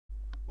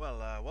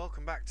Well,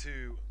 welcome back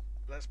to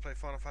Let's Play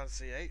Final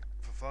Fantasy VIII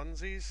for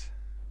funsies.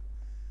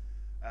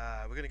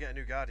 We're going to get a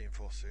new Guardian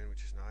Force soon,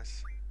 which is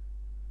nice.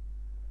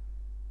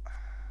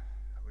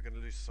 We're going to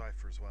lose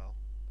Cypher as well.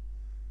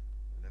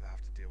 We'll never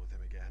have to deal with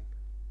him again.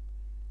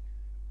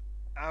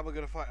 And we're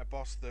going to fight a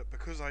boss that,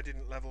 because I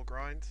didn't level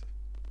grind...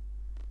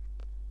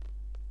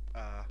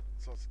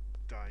 there's lots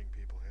of dying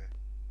people here.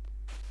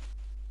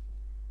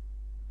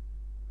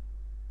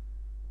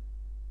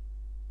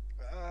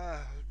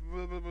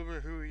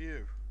 Who are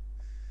you?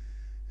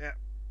 Yeah.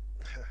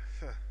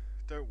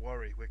 Don't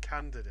worry, we're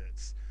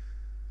candidates.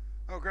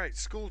 Oh great,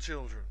 school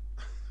children.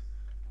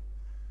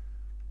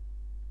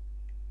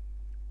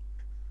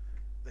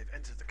 They've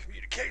entered the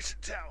communication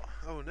tower.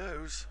 Oh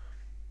noes.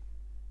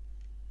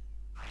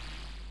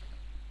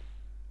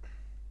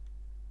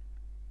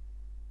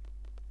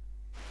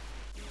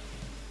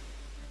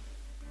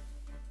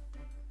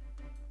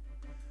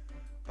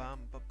 Bum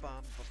ba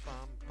bum ba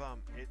bum bum.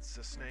 It's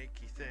a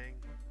snaky thing.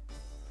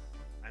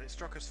 And it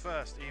struck us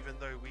first, even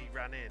though we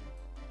ran in.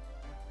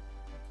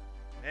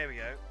 There we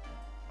go.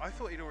 I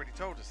thought he'd already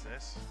told us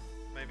this.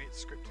 Maybe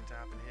it's scripted to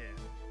happen here.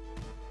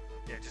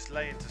 Yeah, just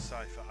lay into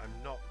Cypher. I'm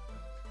not...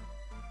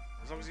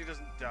 As long as he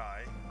doesn't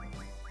die.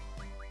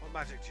 What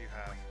magic do you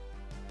have?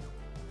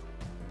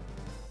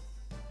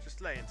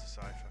 Just lay into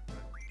Cypher.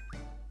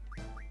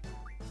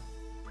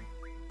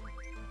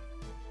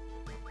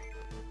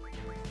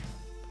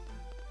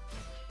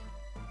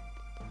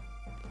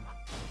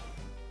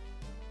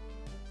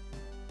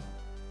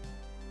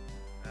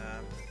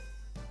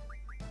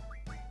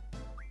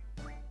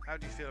 How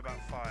do you feel about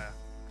fire,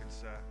 good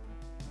sir?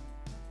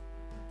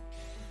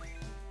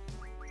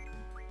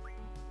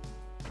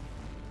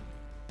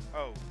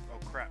 Oh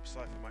crap,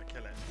 Cypher might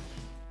kill it.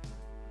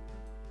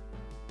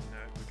 No,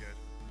 we're good.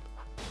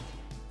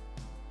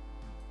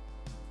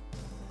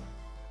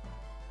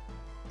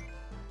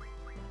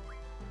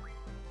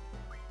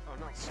 Oh,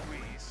 not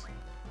squeeze.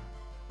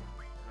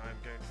 I'm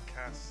going to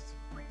cast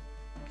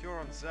Cure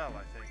on Zell,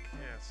 I think,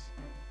 yes.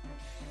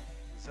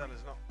 Zell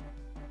is not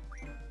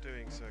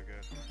doing so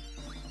good.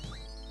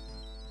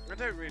 I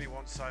don't really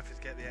want Cypher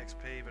to get the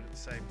XP, but at the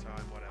same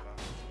time, whatever.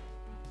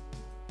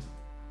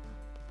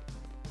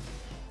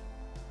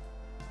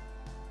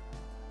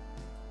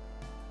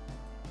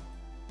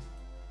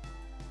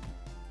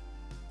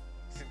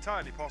 It's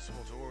entirely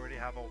possible to already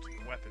have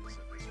ultimate weapons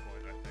at this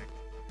point, I think.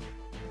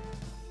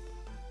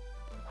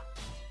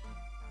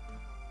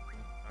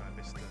 I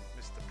missed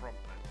the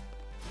prompt then.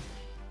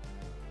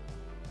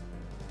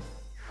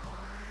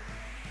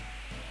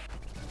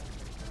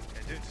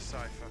 Okay, do it to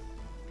Cypher.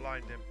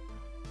 Blind him.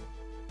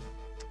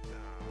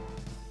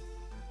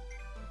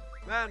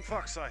 Man,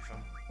 fuck Cypher.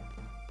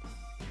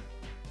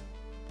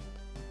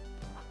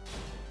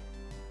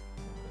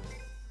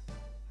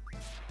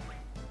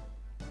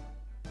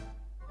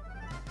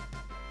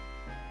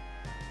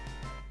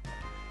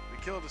 We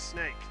killed a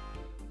snake.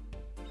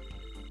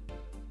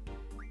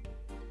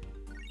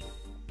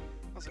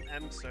 That's some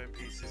M-stone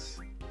pieces.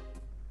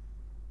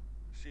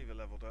 Shiva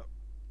leveled up.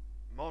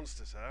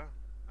 Monsters, huh?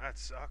 That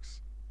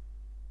sucks.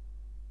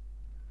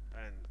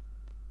 And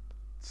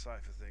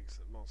Cypher thinks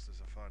that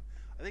monsters are fun.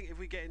 I think if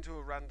we get into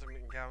a random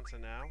encounter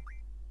now,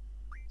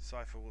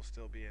 Cypher will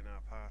still be in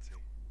our party.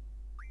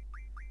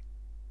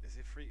 Is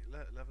he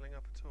leveling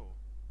up at all?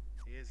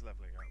 He is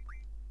leveling up.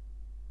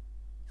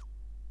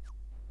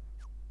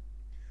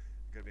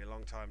 It's going to be a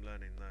long time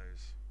learning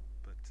those,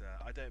 but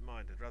I don't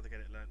mind. I'd rather get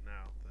it learnt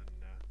now than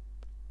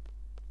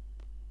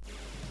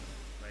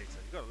later.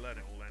 You've got to learn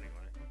it all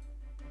anyway.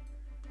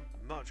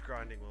 Much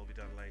grinding will be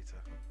done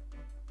later.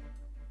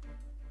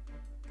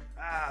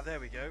 Ah, there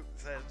we go.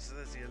 So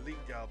there's the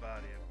elite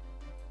Galbardian.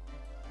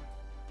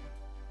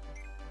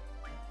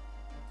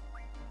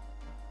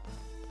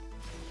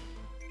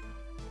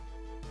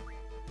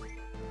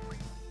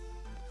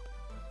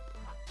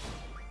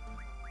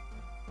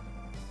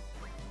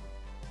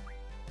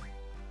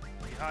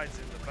 He hides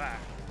in the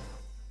back.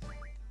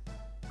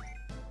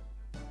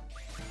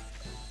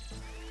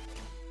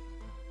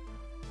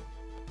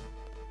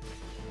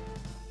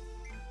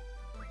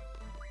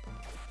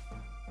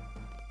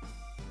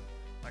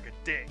 Like a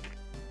dick.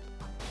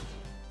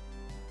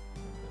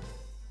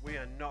 We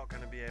are not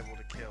going to be able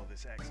to kill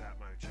this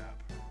ex-Atmo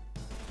chap.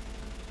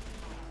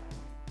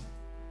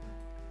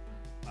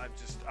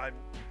 I'm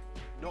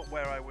not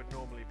where I would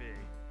normally be.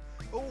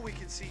 Oh, we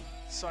can see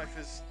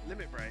Cypher's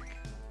limit break.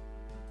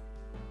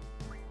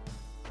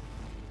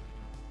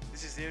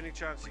 This is the only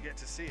chance you get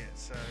to see it,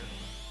 so...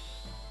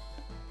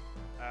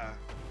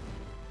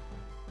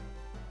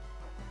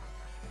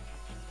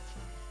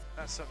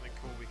 that's something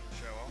cool we can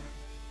show off.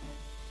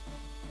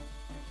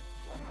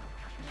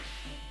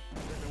 I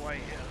don't know why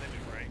you hit a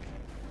limit break.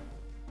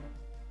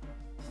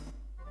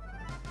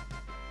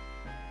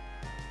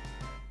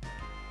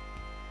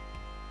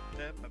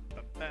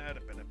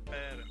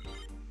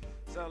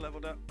 So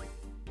leveled up.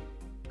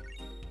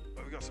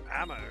 Oh, we got some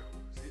ammo.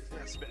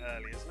 That's a bit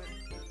early, isn't it?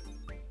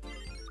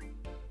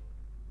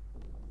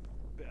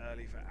 A bit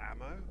early for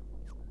ammo.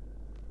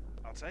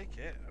 I'll take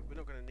it. We're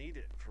not going to need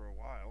it for a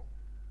while.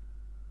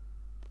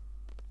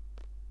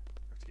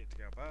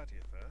 party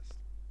at first.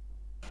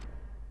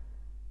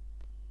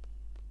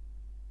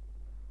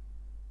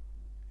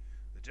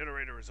 The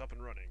generator is up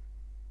and running.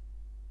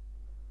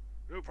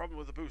 No problem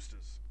with the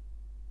boosters.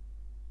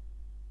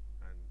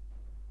 And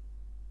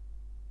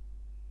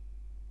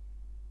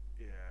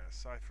yeah,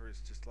 Cypher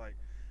is just like,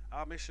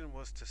 our mission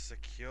was to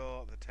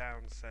secure the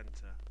town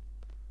center.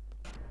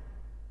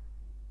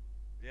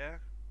 Yeah?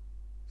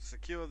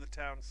 Secure the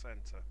town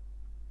center.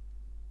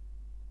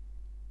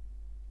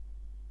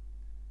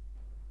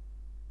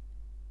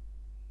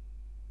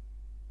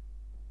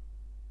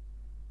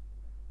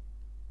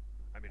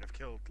 I mean, I've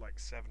killed like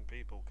 7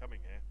 people coming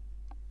here.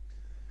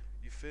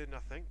 You fear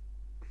nothing.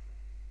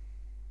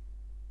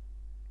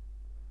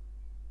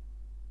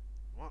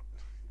 What?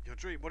 Your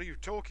dream? What are you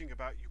talking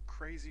about, you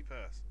crazy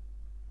person?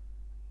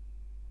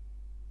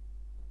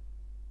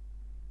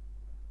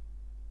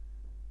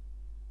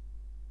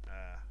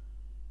 Yeah.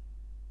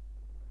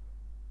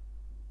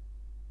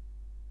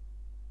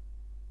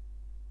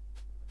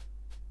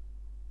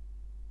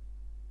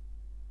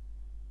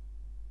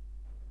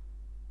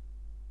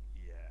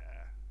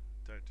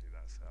 Don't do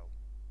that, Cell.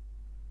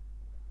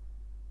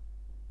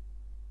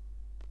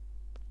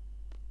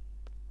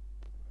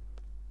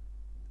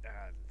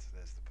 And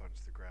there's the punch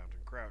the ground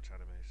and crouch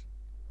animation.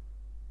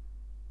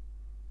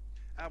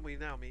 And we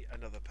now meet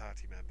another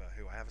party member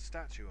who I have a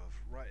statue of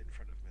right in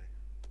front of me.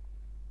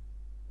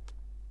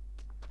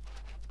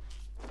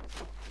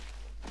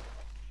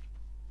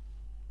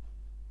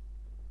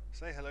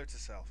 Say hello to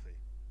Selfie.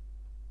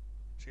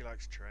 She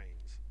likes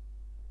trains.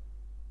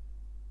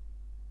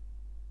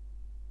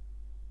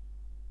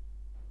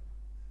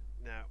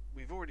 Now,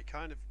 we've already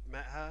kind of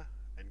met her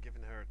and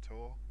given her a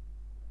tour,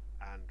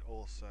 and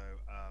also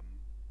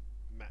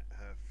met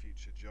her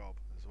future job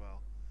as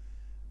well.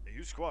 Are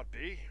you Squad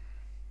B?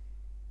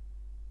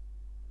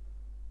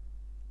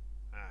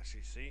 Ah,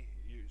 she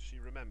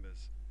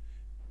remembers.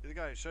 You're the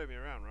guy who showed me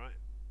around, right?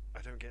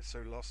 I don't get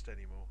so lost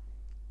anymore.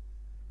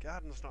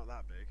 Garden's not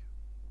that big.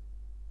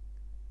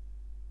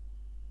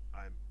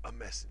 I'm a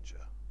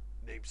messenger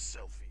named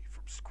Selfie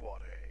from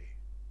Squad A.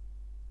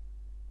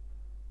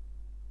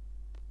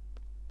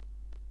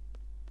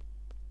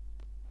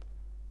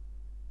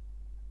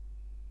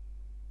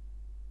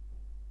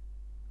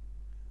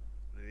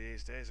 One of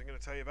these days I'm going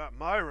to tell you about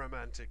my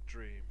romantic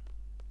dream.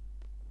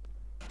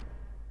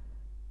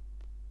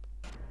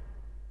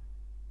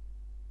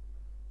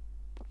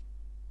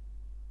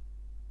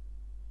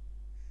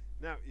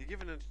 Now, you're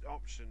given an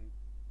option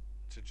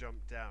to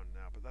jump down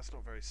now, but that's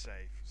not very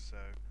safe, so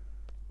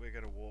we're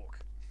going to walk.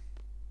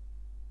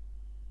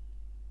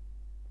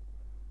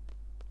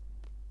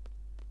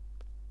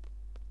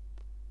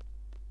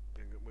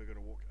 And we're going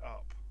to walk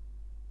up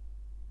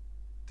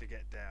to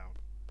get down.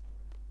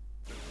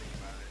 Don't think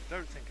about it.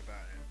 Don't think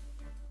about it.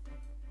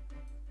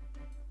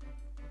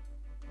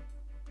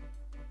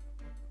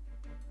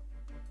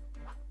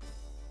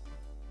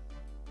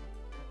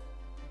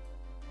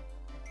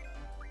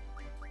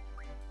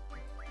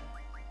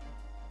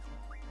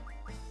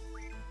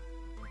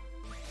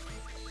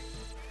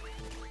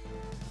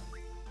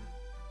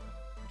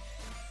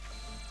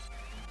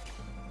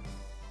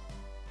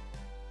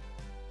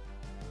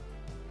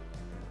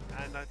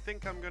 And I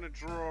think I'm going to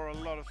draw a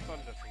lot of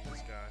thunder from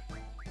this guy.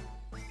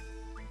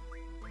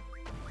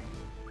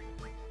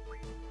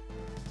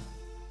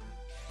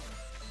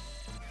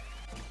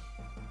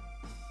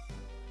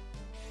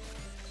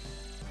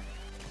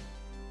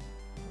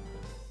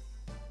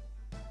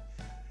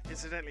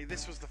 Incidentally,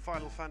 this was the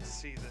Final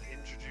Fantasy that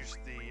introduced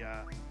the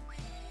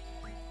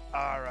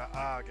Ara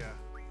Aga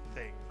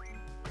thing.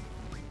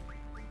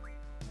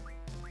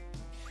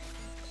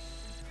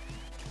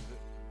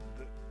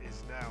 That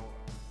is now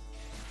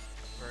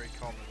very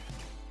common.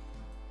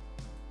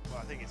 Well,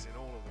 I think it's in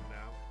all of them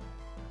now.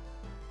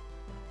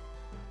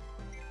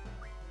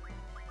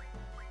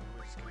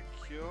 We're just going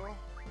to cure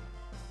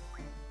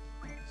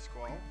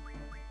Squall.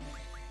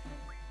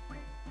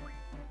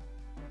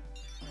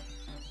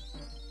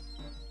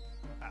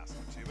 That's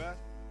not too bad.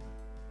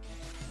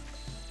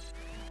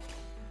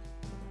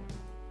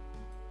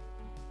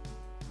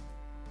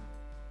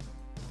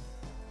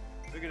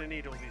 We're going to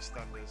need all these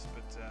thunders,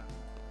 but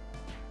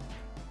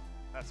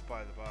that's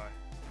by the by.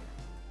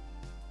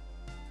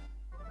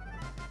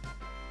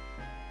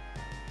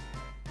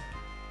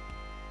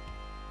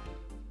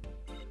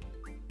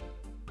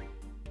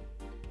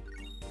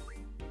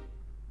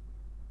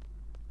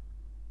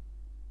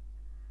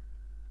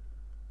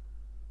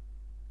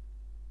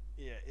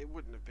 Yeah, it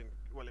wouldn't have been,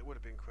 well, it would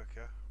have been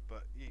quicker,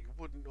 but you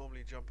wouldn't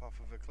normally jump off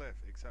of a cliff,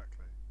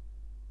 exactly.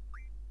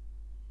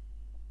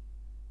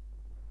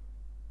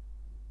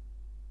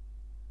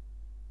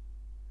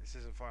 This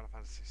isn't Final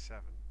Fantasy VII.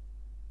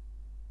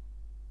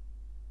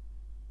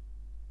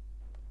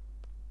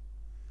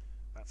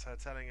 That's her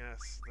telling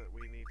us that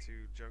we need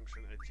to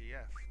junction a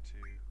GF to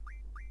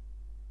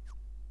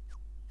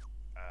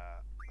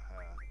her.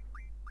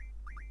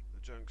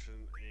 The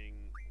junctioning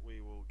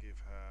we will give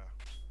her.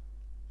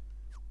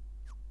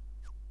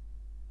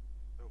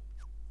 Oh,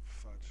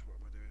 fudge, what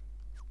am I doing?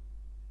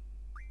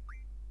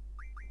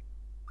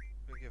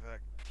 We're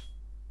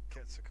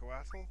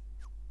Quetzalcoatl.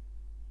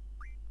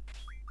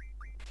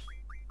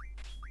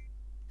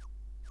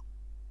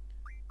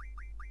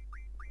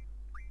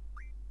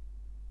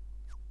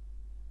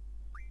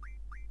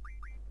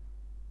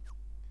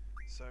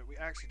 So we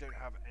actually don't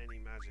have any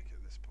magic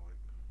at this point.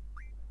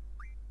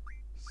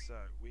 So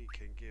we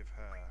can give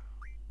her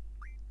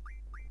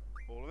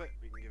all of it.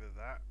 We can give her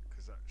that,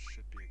 because that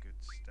should be a good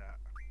stat.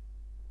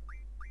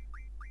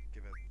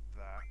 Give her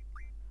that.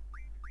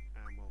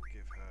 And we'll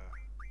give her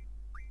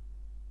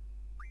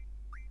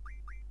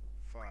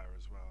fire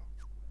as well.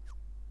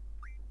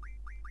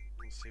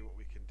 We'll see what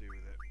we can do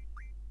with it.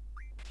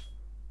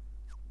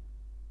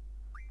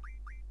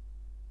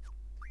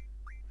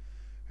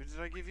 Who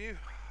did I give you?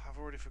 I've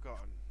already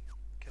forgotten.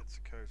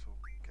 Quetzalcoatl.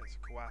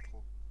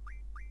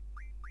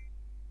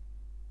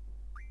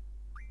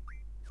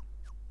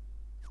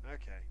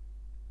 Okay.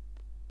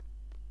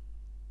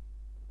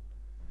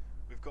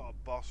 We've got a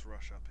boss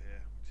rush up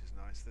here, which is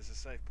nice. There's a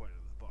save point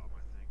at the bottom,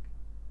 I think.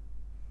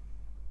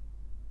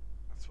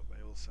 That's what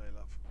they all say,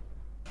 love.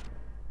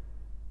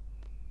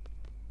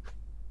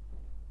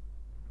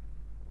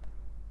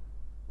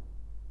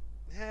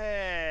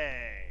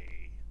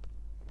 Hey!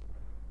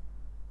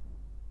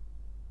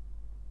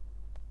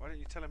 Why don't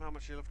you tell him how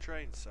much you love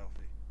trains,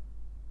 Selfie?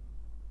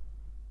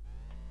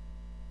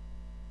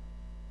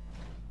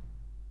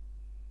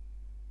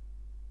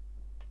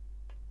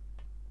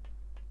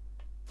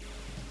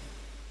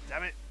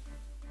 Damn it!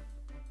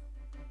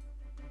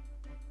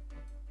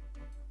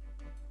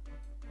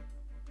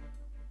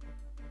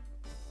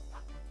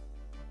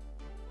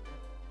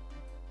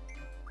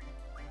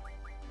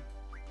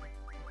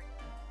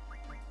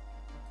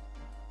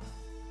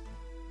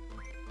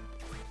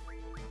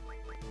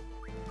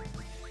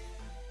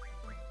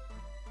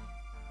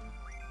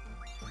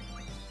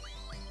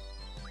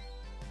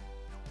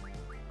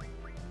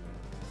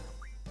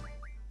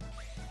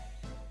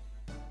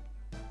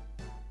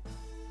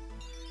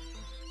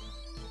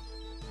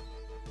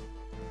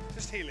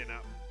 Just healing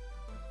up.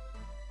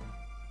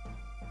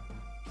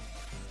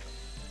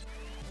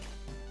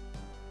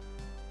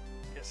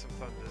 Get some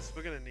thunders.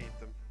 We're going to need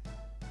them.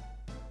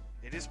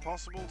 It is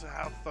possible to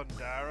have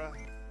Thundara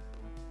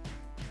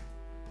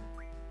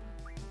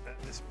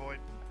at this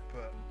point,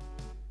 but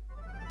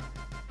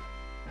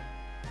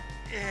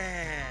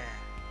yeah.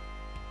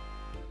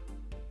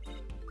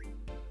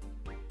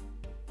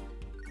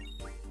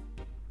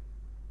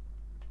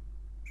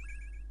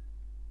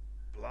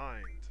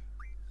 Blind.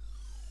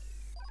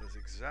 Does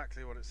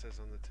exactly what it says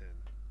on the tin.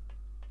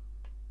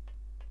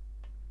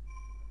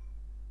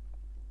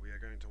 We are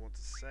going to want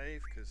to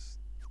save, because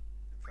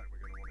in fact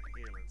we're going to want to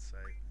heal and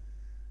save.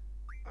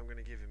 I'm going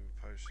to give him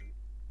a potion.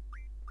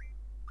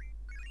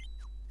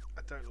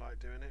 I don't like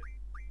doing it,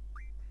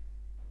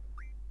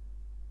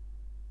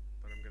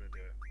 but I'm going to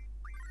do it.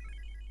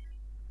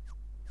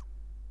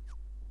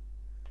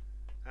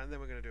 And then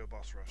we're going to do a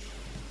boss rush.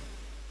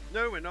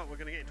 No, we're not. We're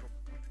going to get into a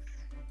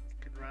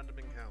random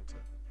encounter.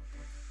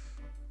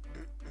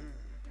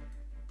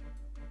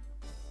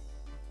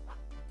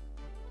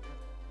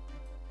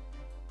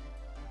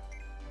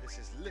 This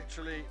is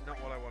literally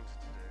not what I wanted to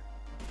do.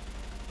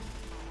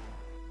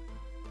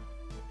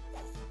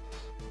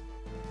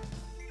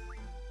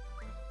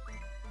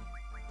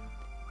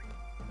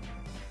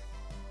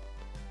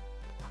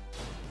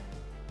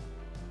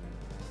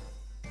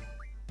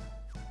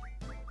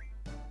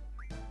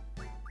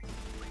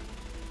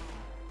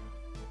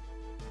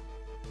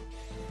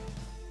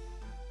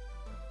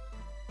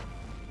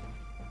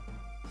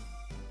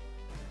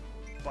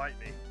 Bite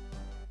me.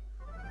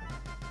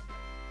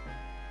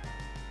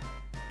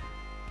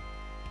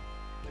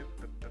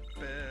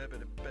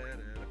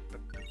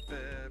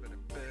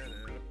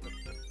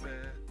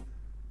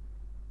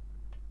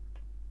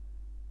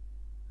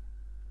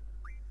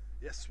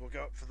 Yes, we'll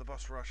go up for the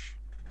boss rush.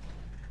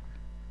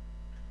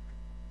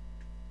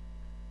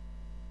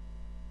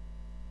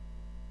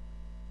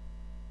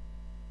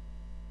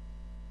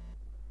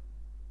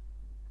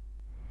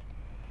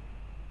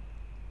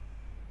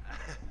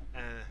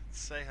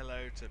 Say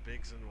hello to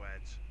Biggs and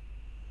Wedge.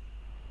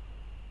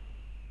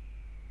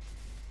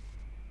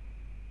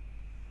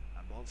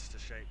 A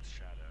monster-shaped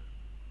shadow.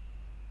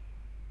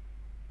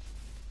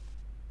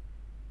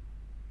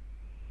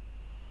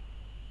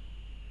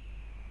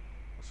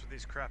 What's with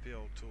these crappy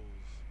old tools?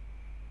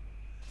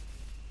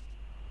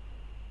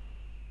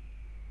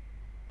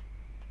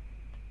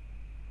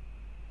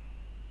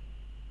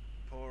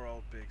 Poor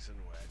old Biggs and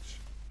Wedge.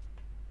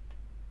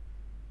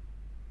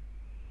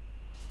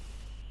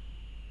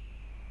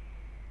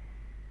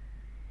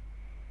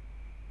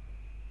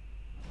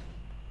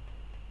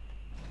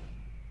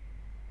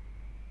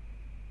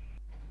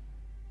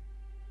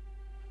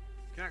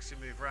 You can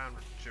actually move around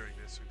during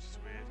this, which is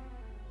weird.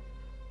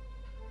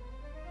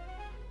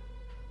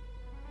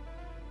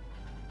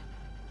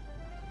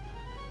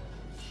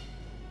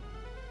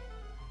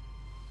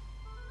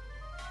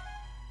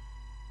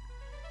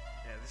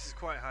 Yeah, this is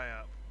quite high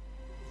up.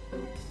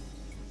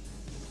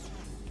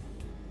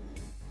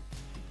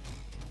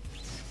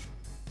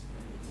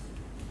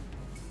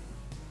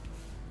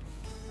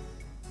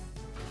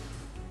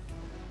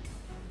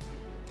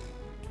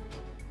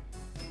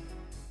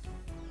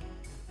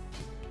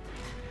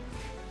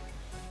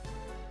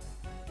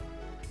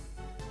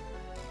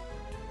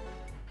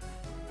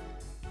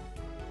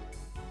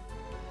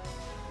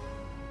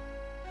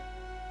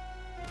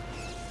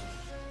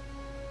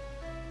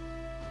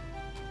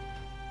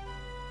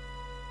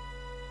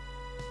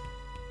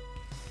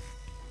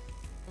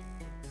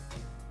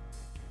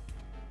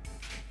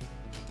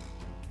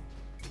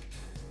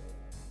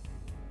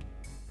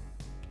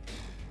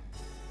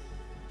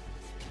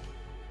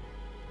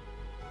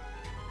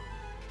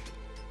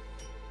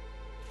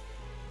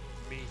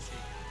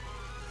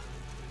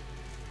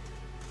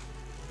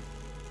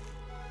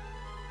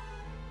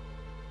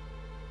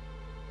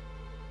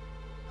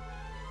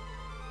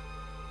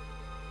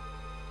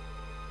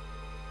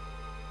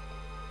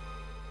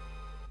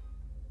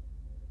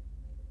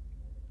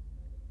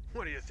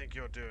 What do you think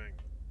you're doing?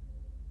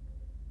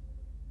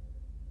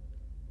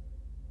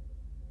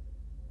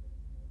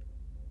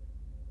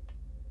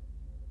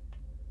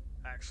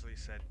 Actually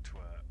said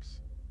twerps.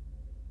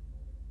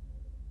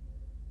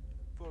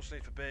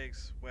 Fortunately for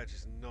Biggs, Wedge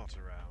is not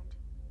around.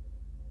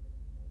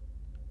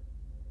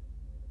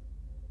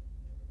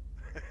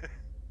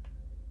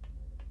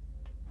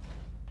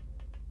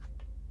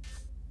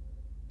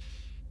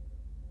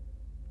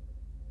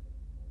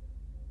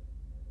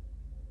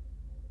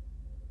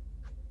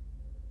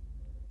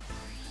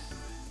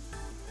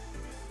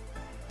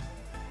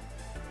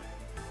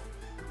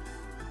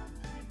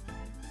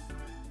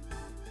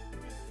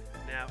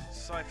 Now,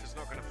 Cypher's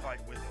not going to fight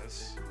with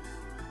us,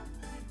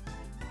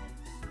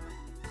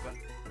 but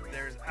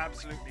there is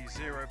absolutely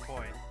 0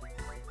 point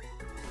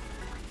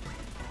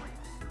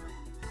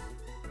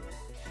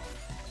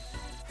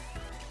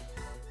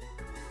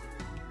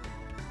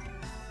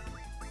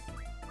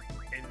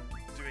in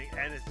doing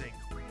anything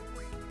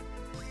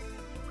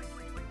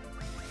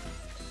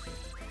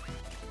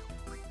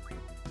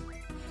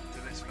to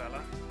this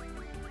fella.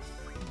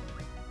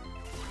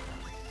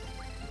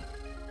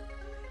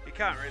 He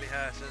can't really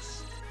hurt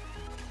us.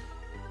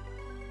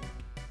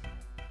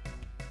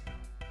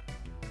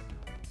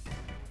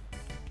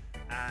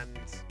 And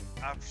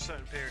after a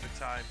certain period of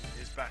time,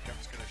 his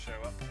backup's going to show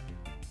up.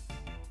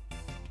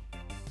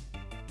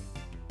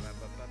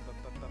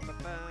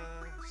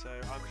 So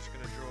I'm just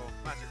going to draw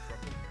magic from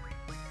him.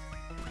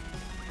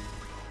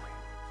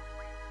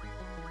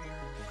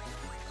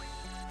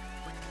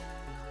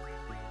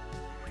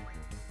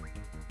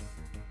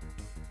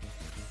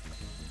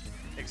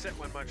 Except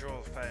when my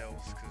draw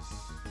fails, because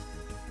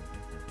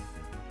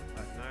I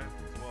don't know,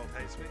 the world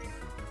hates me.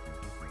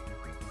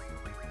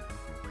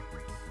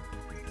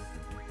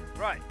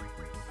 Right,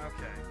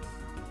 okay.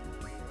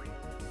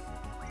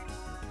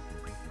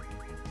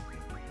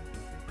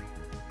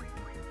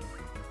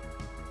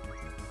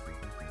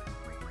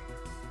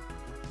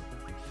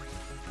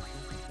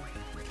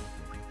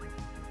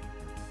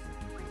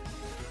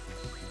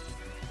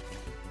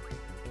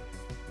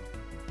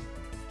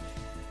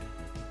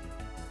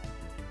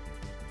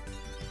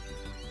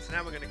 So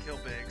now we're going to kill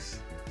Biggs.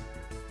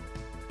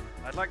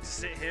 I'd like to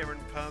sit here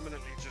and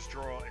permanently just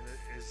draw in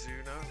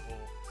Izuna or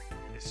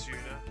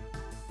Isuna.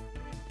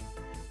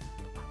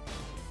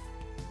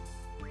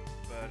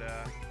 But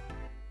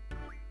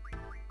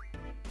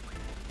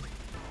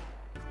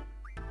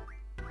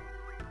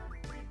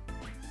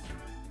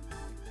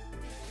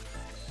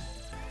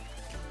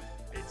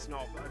it's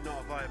not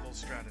a viable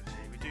strategy.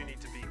 We do need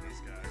to beat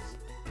these guys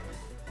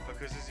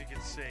because, as you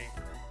can see,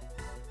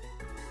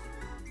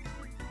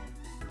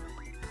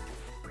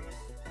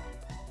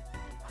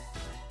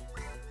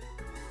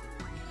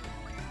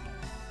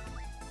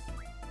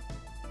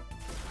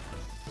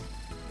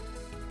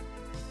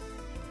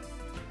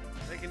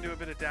 they can do a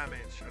bit of damage,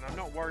 and I'm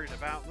not worried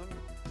about them.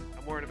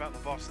 I'm worried about the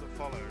boss that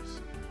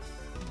follows.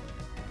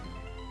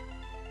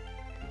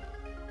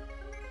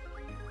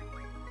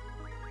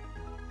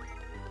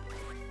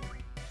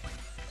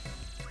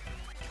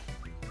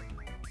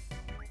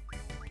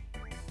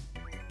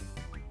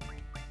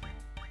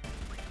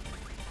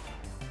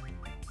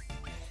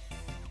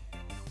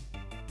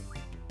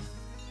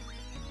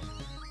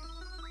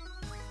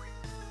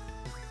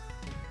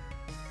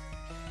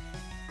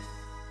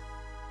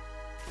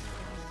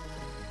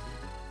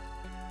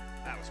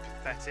 That was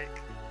pathetic.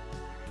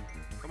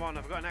 Come on,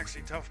 I've got an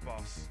actually tough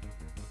boss.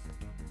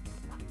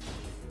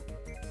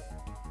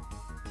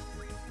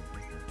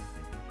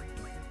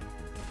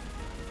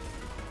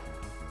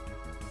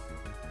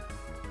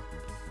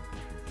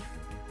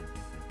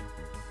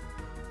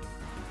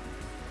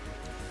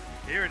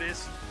 Here it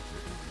is.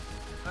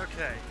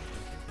 Okay.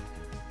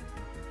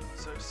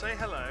 So say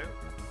hello.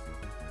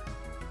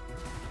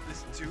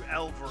 This to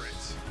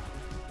Elverit.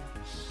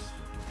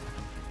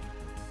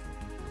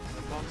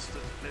 The monster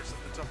that lives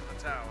at the top of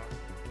the tower.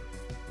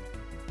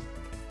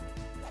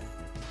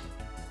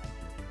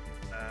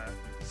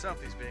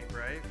 Selfie's being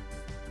brave.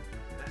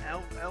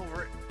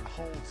 Elverit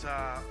holds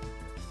our...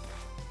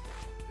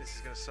 This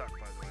is going to suck,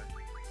 by the way.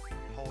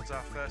 Holds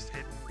our first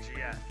hidden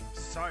GF,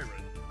 Siren.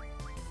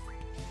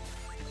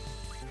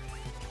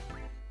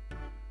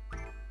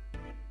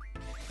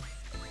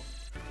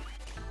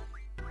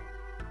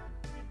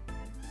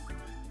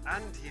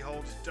 And he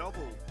holds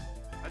double.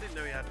 I didn't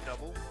know he had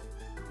double.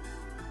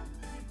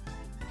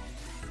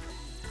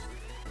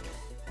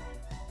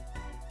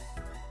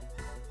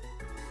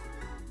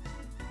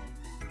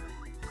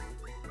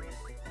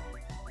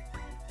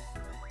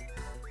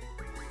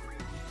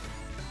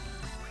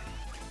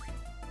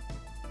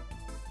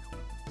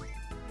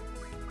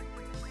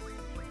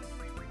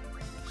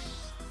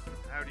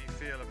 How do you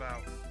feel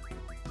about...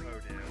 Oh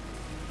dear.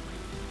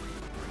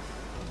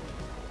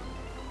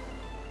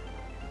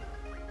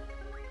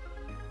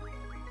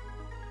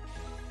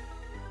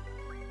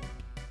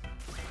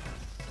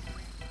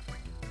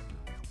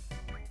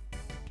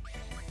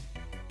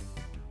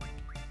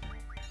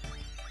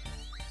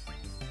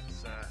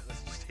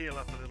 heal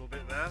up a little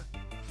bit there.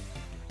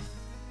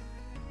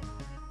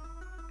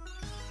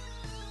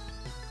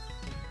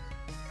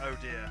 Oh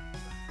dear.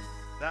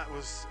 That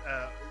was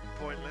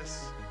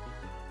pointless.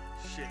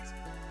 Shit.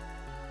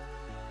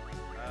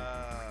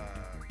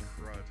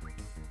 Crud.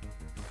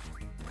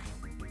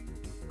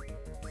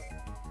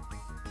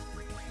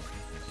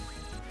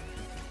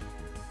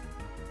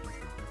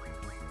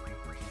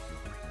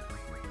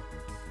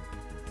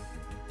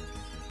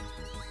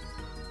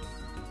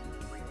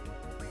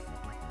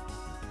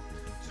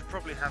 Should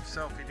probably have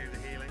Selfie do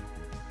the healing.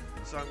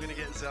 So I'm going to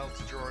get Zell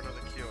to draw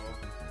another cure.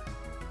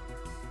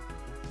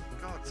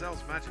 God,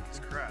 Zell's magic is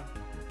crap.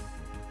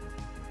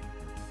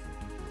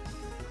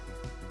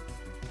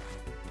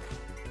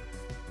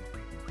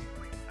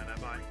 And I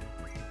might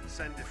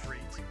send a freet.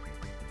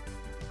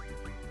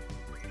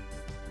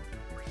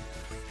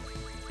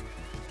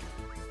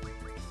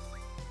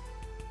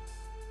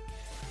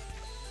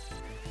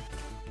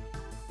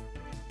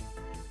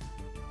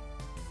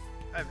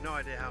 I have no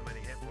idea how many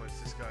hit points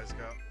this guy's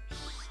got.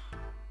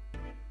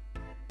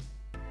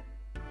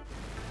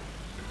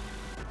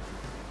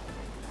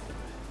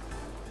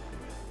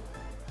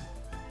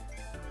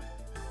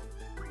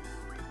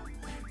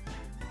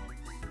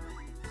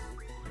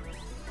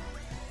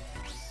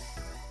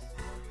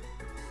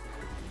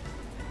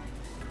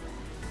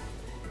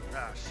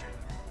 Ah, shit.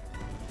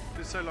 It's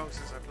been so long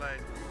since I played.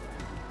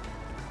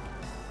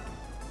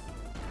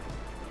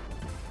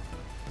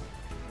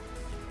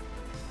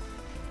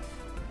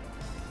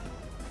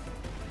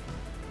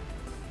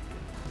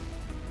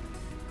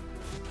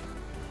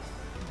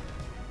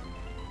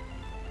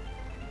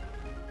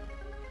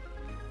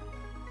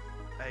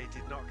 I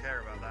did not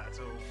care about that at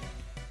all.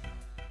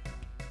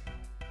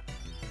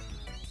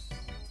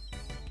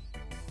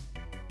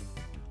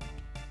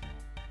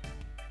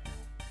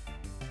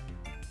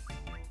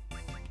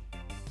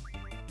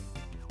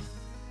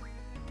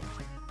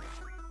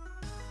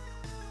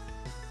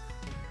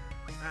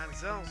 And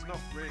Zell's not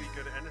really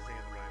good at anything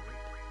at the moment.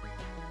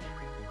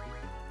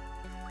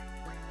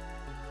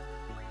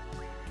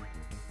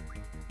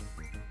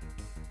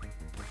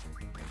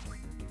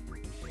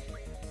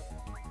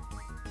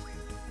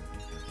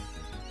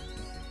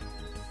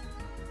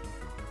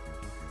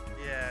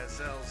 Yeah,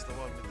 Zell's the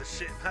one with the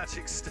shit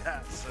magic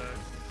stats, so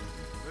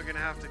we're gonna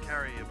have to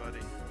carry you, buddy.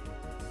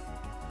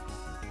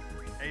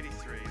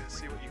 83, let's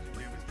see what you can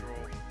do with draw.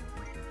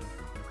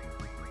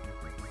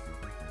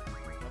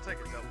 I'll take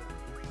a double.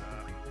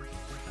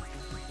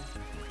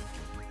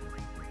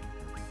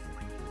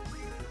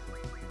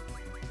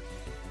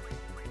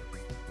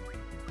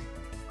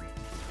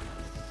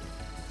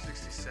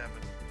 67.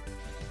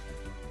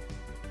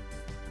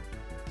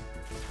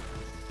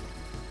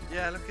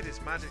 Yeah, look at his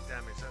magic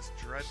damage, that's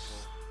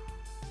dreadful.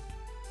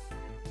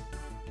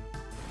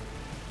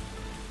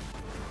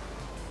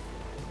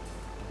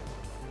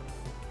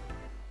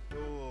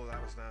 Oh,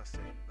 that was nasty.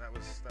 That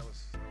was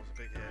a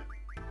big hit.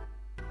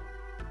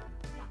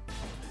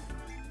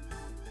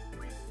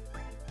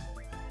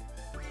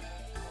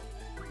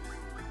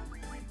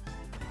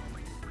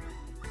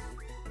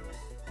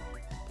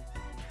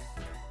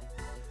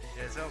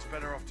 Yeah, Zell's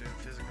better off doing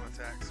physical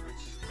attacks,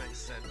 which makes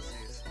sense.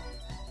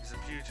 He's a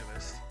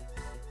pugilist.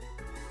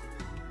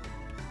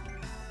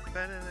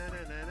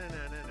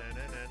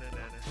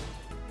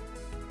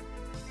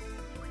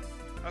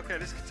 Okay,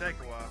 this could take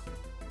a while.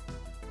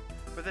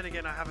 But then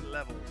again, I haven't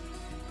leveled.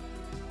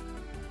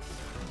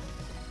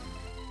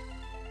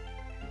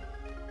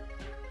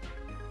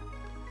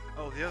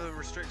 Oh, the other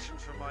restriction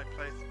from my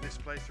this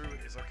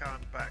playthrough is I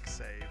can't back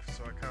save,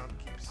 so I can't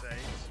keep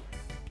saves.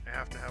 I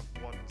have to have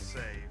one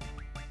save.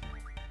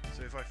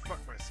 So if I fuck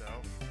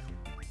myself...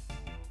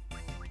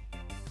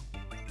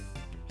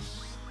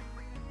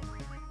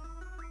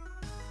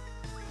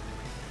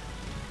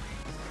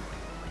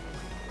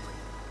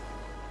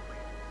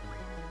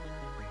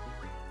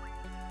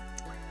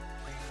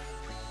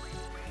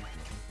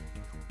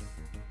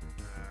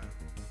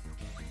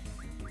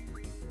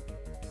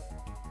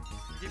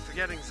 I keep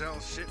forgetting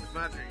Zell's shit with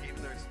magic,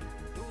 even though it's...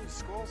 Ooh,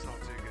 Squall's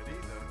not too good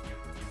either.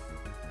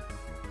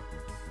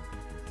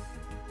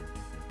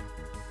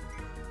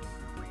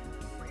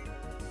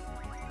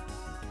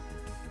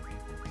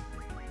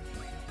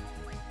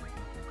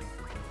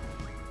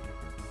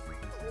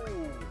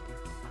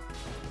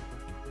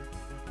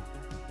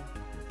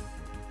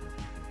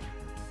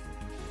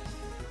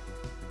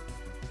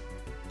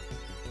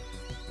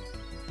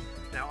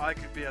 Now I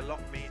could be a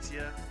lot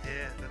meatier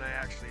here than I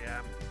actually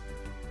am,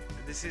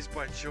 and this is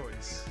by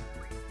choice.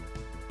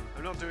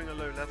 I'm not doing a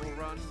low level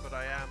run, but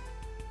I am.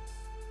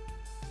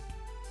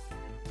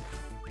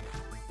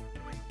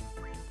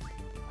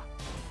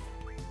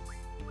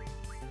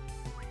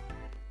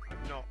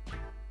 I'm not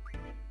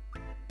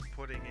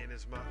putting in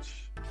as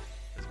much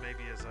as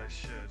maybe as I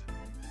should.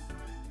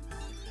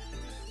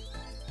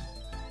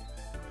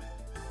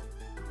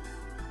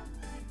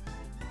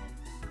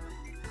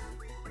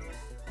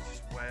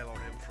 Wail on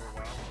him for a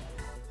while.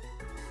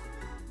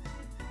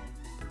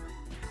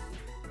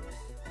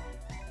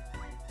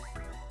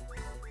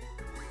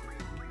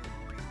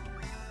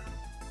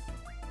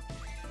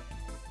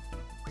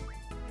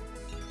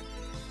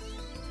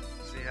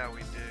 how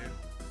we do.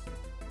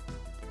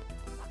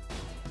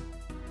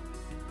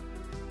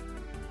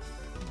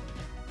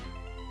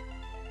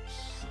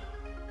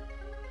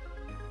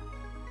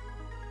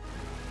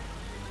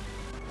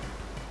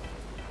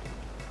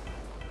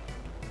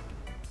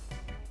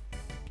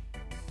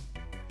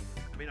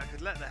 I mean, I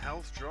could let the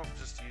health drop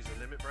just to use a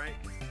limit break.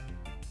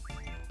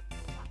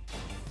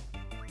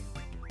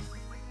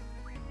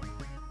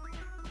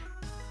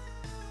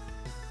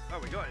 Oh,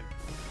 we got him.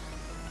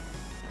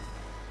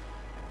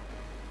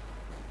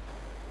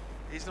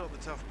 He's not the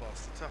tough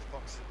boss. The tough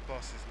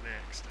boss is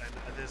next, and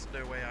there's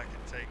no way I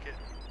can take it.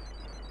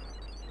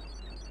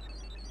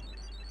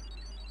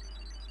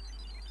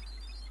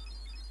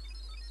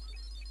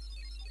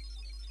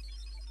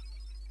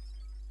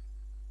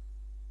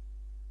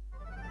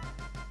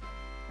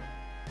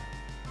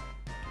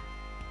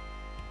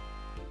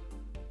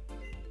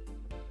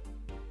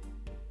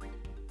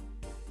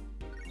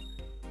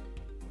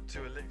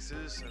 Two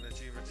elixirs and a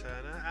G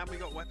returner, and we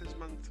got weapons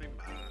monthly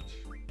match.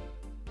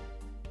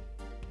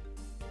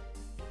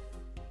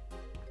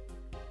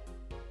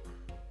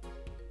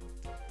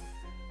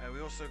 We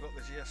also got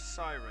the GS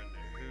Siren,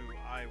 who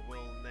I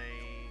will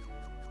name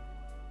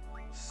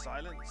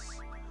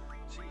Silence.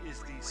 She is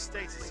the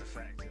status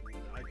effect,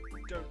 and I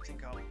don't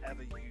think I'll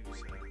ever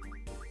use her.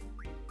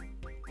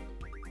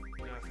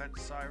 No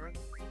offense, Siren,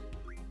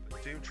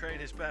 but Doom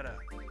Train is better.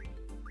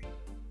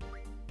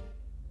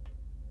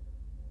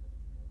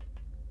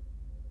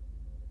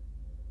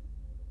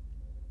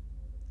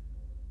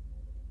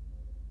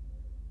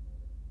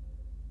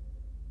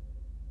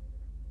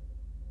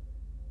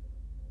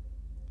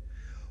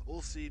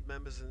 All seed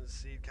members and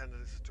seed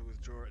candidates are to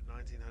withdraw at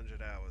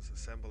 1900 hours.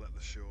 Assemble at the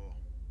shore,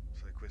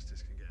 so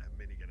Quistis can get a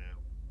minigun out.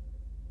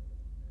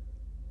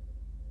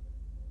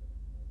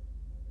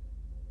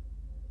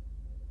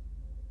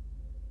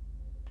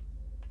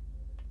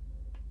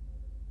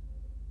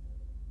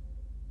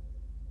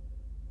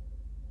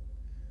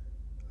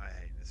 I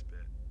hate this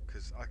bit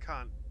because I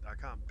can't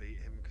beat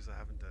him because I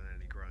haven't done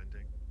any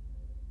grinding.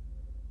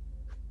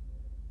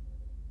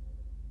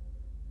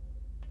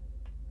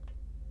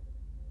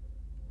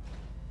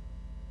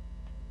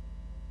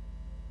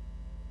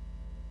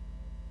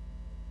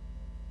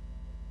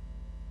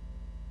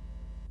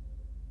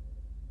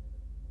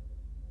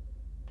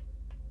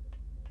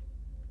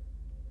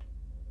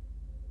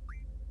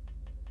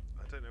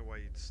 I don't know why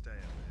you'd stay up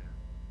here.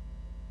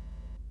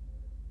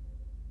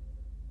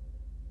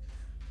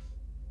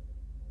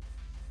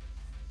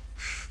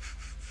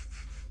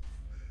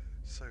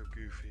 So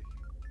goofy.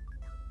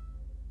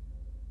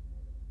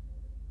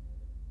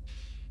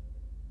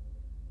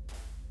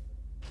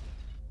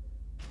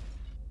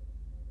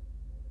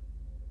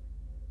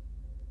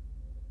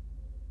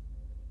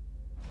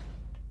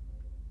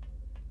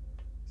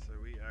 So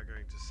we are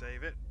going to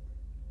save it,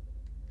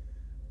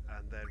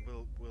 and then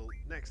we'll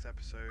next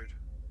episode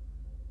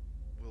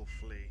we'll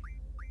flee.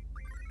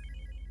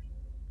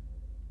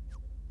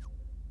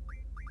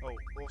 Oh,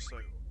 also,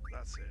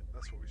 that's it.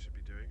 That's what we should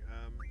be doing.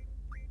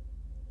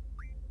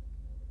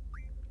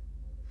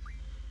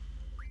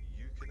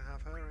 You can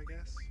have her, I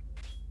guess.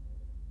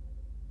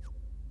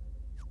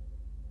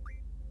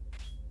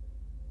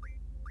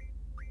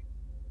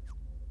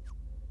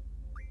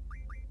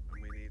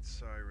 And we need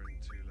Siren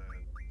to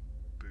learn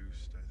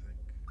Boost, I think.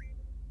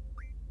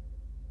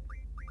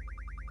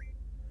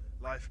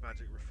 Life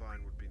Magic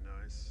Refine would be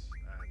nice,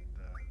 and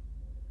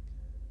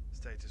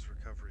Status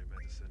Recovery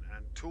Medicine,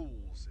 and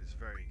Tools is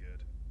very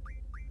good.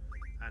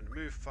 And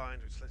Move Find,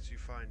 which lets you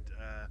find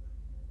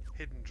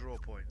hidden draw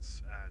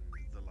points and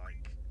the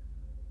like.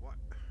 What?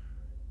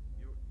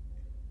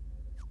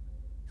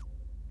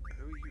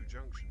 Who are you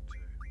junction to?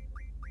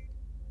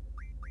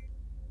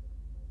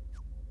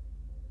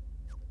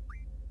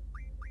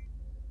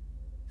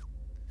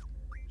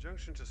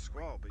 Junction to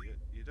Squall, but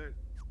you don't.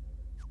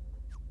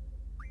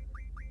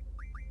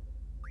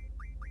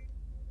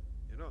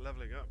 You're not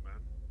leveling up,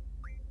 man.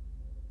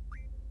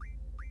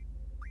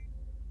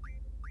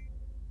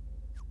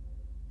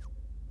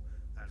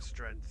 And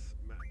strength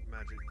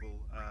magic will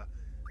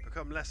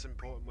become less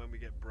important when we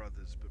get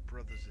Brothers, but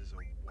Brothers is a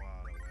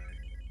while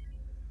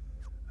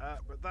away.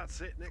 But that's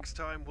it. Next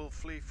time we'll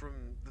flee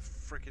from the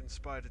frickin'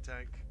 spider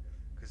tank,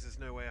 because there's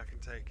no way I can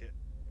take it,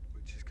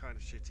 which is kind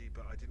of shitty,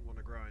 but I didn't want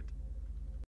to grind.